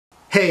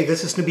Hey,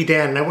 this is Newbie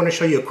Dan, and I want to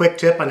show you a quick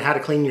tip on how to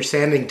clean your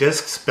sanding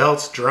discs,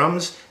 belts,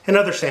 drums, and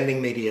other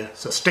sanding media,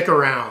 so stick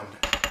around.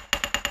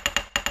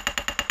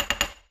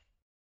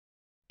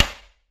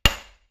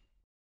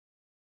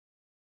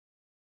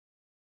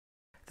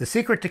 The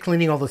secret to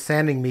cleaning all the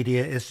sanding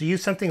media is to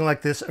use something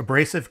like this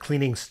abrasive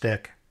cleaning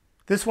stick.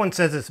 This one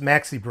says it's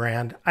Maxi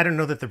brand. I don't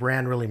know that the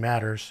brand really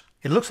matters.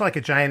 It looks like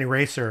a giant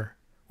eraser.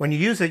 When you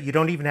use it, you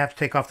don't even have to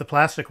take off the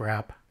plastic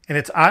wrap, and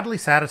it's oddly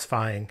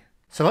satisfying.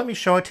 So let me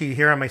show it to you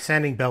here on my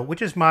sanding belt,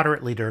 which is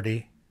moderately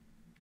dirty.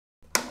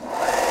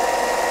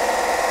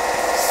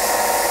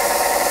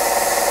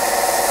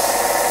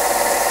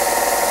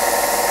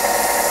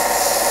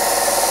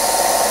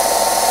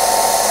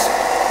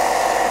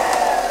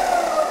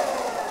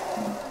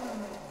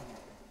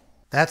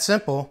 That's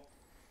simple.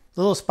 The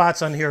little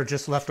spots on here are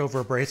just leftover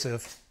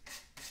abrasive.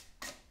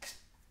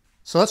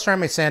 So let's try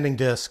my sanding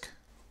disc.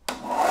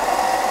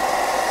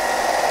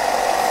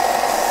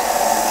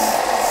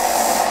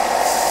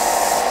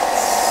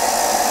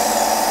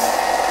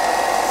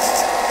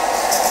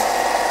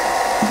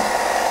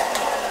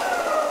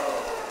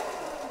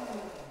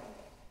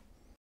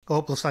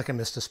 Oh, looks like I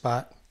missed a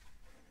spot.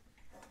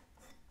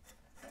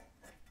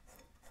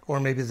 Or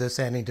maybe the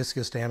sanding disc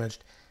is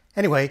damaged.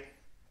 Anyway,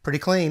 pretty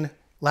clean.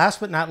 Last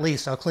but not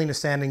least, I'll clean a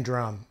sanding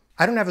drum.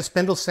 I don't have a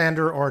spindle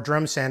sander or a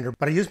drum sander,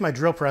 but I use my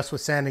drill press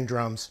with sanding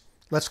drums.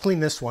 Let's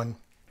clean this one.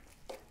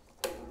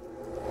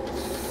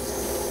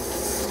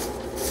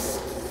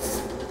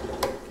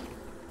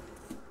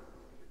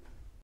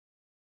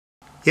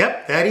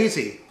 Yep, that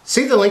easy.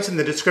 See the links in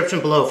the description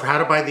below for how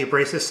to buy the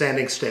abrasive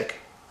sanding stick.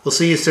 We'll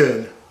see you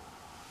soon.